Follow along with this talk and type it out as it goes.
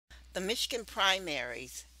The Michigan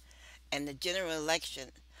primaries and the general election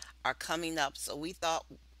are coming up, so we thought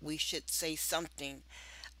we should say something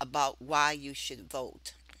about why you should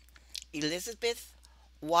vote. Elizabeth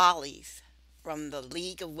Wallis from the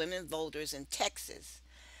League of Women Voters in Texas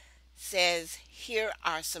says here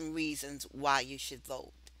are some reasons why you should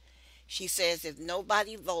vote. She says if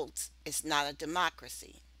nobody votes, it's not a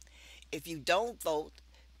democracy. If you don't vote,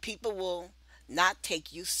 people will not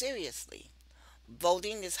take you seriously.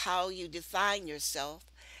 Voting is how you define yourself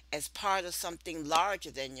as part of something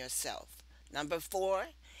larger than yourself. Number four,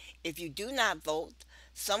 if you do not vote,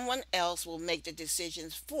 someone else will make the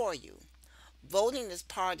decisions for you. Voting is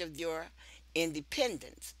part of your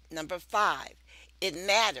independence. Number five, it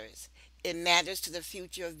matters. It matters to the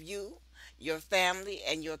future of you, your family,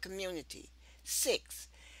 and your community. Six,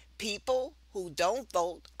 people who don't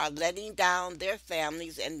vote are letting down their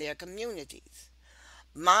families and their communities.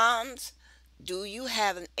 Moms, do you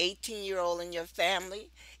have an 18-year-old in your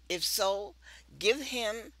family? If so, give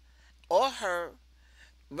him or her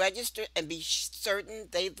register and be certain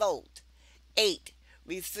they vote. 8.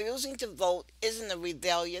 Refusing to vote isn't a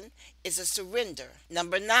rebellion, it's a surrender.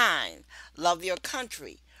 Number 9. Love your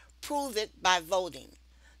country. Prove it by voting.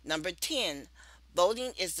 Number 10.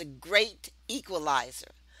 Voting is the great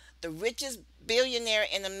equalizer. The richest billionaire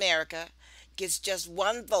in America gets just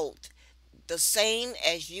one vote, the same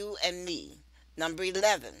as you and me. Number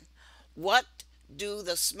 11. What do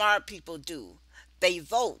the smart people do? They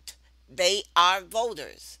vote. They are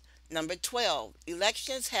voters. Number 12.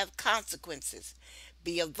 Elections have consequences.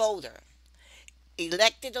 Be a voter.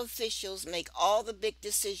 Elected officials make all the big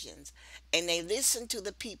decisions and they listen to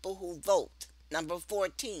the people who vote. Number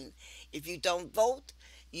 14. If you don't vote,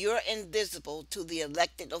 you're invisible to the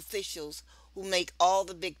elected officials who make all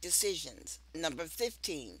the big decisions. Number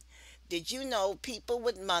 15. Did you know people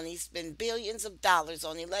with money spend billions of dollars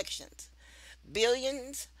on elections?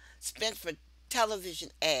 Billions spent for television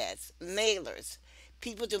ads, mailers,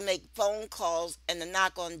 people to make phone calls and to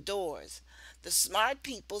knock on doors. The smart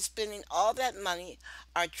people spending all that money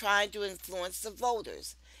are trying to influence the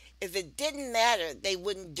voters. If it didn't matter, they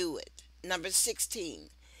wouldn't do it. Number 16.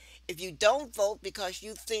 If you don't vote because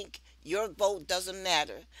you think your vote doesn't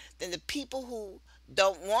matter, then the people who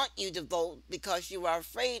don't want you to vote because you are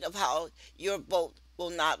afraid of how your vote will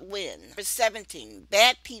not win. Number 17.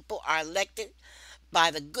 Bad people are elected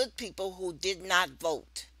by the good people who did not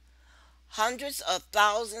vote. Hundreds of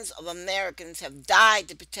thousands of Americans have died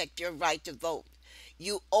to protect your right to vote.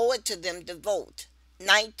 You owe it to them to vote.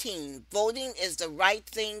 19. Voting is the right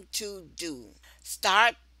thing to do.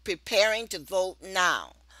 Start preparing to vote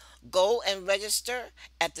now. Go and register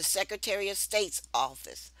at the Secretary of State's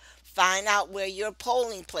office. Find out where your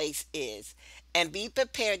polling place is and be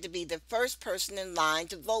prepared to be the first person in line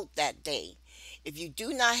to vote that day. If you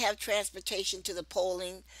do not have transportation to the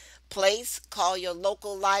polling place, call your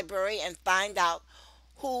local library and find out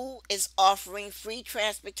who is offering free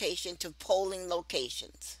transportation to polling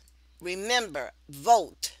locations. Remember,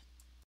 vote.